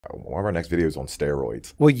One of our next videos on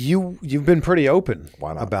steroids. Well, you've been pretty open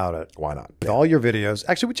Why not? about it. Why not? With all your videos,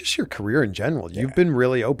 actually, with just your career in general, you've been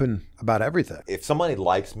really open about everything. If somebody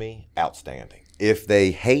likes me, outstanding. If they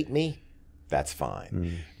hate me, that's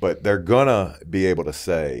fine. But they're gonna be able to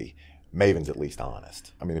say, Maven's at least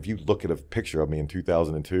honest. I mean, if you look at a picture of me in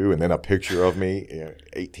 2002 and then a picture of me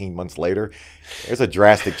 18 months later, there's a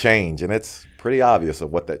drastic change, and it's pretty obvious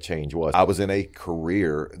of what that change was. I was in a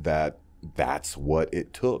career that's what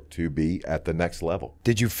it took to be at the next level.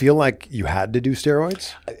 Did you feel like you had to do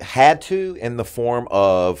steroids? Had to in the form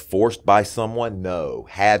of forced by someone? No.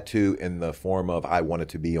 Had to in the form of I wanted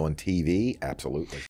to be on TV? Absolutely.